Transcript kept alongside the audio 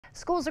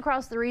Schools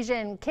across the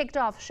region kicked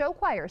off show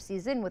choir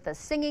season with a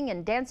singing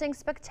and dancing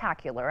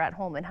spectacular at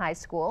Holmen High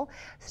School.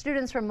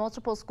 Students from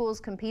multiple schools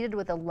competed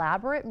with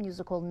elaborate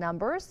musical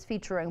numbers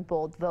featuring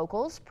bold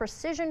vocals,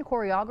 precision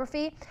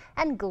choreography,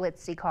 and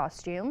glitzy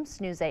costumes.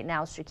 News 8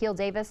 Now's Shaquille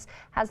Davis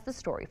has the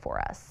story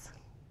for us.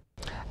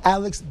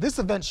 Alex, this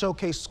event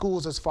showcased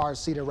schools as far as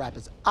Cedar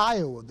Rapids,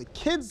 Iowa. The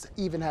kids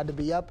even had to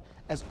be up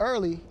as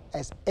early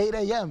as 8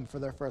 a.m. for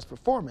their first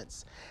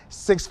performance.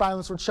 6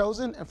 finalists were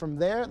chosen, and from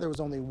there was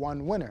only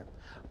one winner.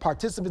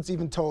 Participants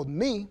even told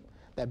me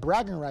that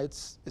bragging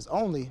rights is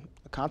only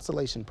a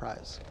consolation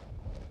prize.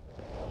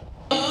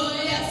 Oh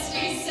yes,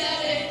 we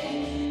said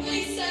it,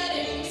 we said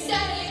it, we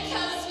said it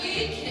 'cause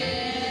we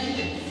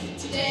can.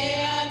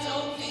 Today I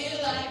don't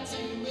feel like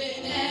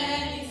doing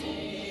anything.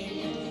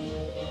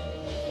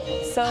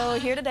 So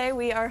here today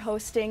we are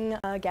hosting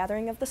a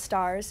Gathering of the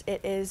Stars.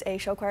 It is a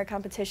show choir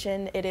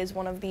competition. It is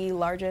one of the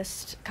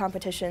largest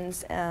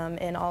competitions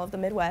in all of the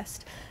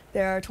Midwest.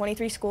 There are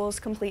 23 schools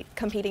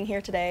competing here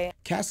today.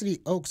 Cassidy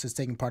Oaks has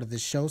taken part of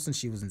this show since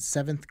she was in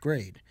 7th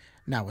grade.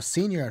 Now a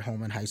senior at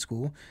Holmen High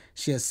School,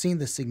 she has seen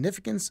the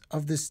significance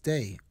of this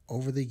day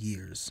over the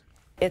years.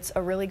 It's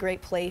a really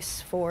great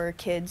place for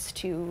kids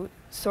to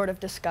sort of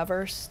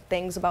discover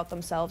things about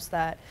themselves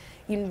that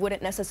you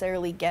wouldn't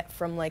necessarily get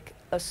from like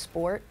a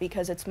sport,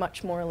 because it's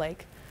much more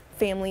like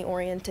family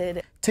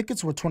oriented.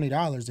 Tickets were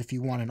 $20 if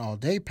you want an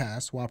all-day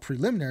pass, while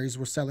preliminaries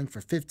were selling for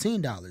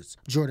 $15.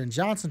 Jordan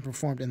Johnson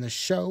performed in the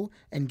show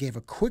and gave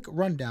a quick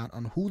rundown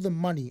on who the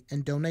money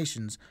and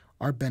donations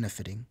are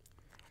benefiting.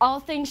 All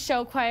things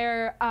show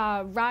choir,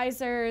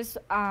 risers,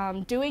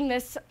 doing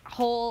this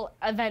whole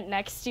event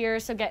next year,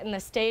 so getting the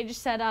stage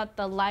set up,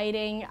 the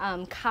lighting,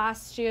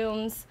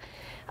 costumes,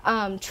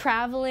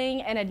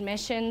 traveling and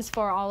admissions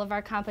for all of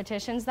our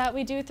competitions that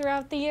we do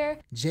throughout the year.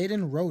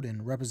 Jaden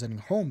Roden, representing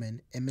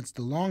Holmen, admits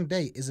the long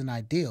day isn't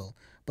ideal,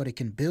 but it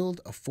can build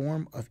a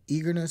form of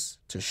eagerness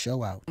to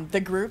show out.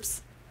 The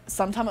groups,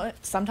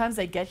 sometimes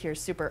they get here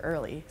super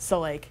early, so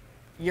like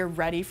you're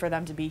ready for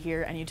them to be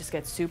here and you just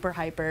get super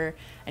hyper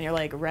and you're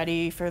like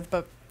ready for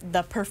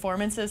the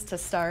performances to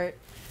start,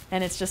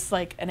 and it's just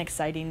like an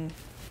exciting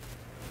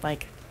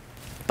like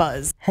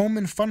buzz.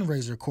 Holmen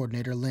fundraiser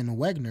coordinator Lynn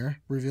Wegner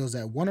reveals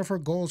that one of her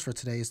goals for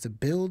today is to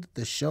build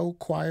the show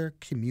choir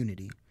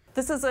community.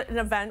 This is an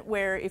event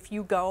where if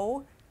you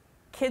go,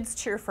 kids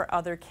cheer for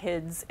other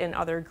kids in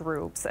other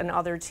groups and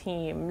other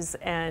teams,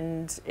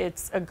 and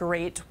it's a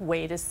great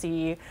way to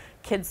see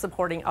kids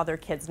supporting other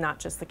kids, not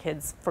just the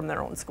kids from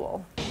their own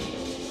school.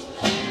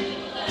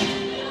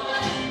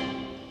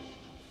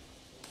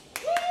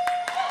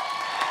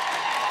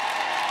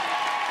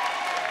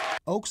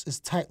 Oaks is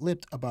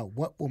tight-lipped about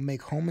what will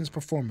make Holmen's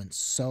performance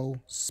so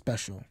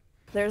special.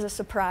 There's a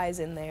surprise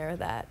in there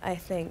that I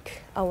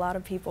think a lot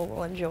of people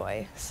will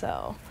enjoy,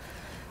 so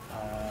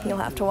you'll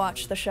have to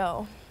watch the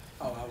show.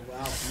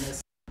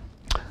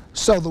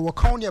 So the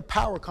Waconia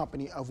Power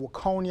Company of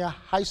Waconia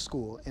High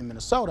School in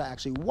Minnesota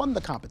actually won the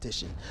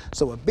competition.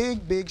 So a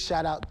big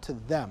shout out to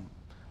them.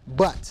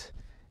 But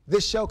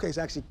this showcase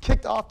actually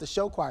kicked off the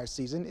show choir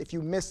season. If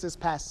you missed this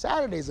past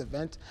Saturday's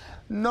event,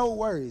 no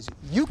worries.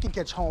 You can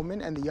catch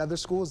Holmen and the other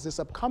schools this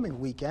upcoming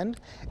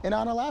weekend in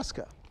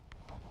Onalaska.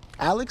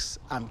 Alex,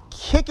 I'm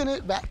kicking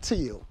it back to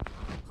you.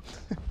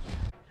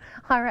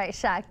 All right,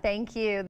 Shaq, thank you.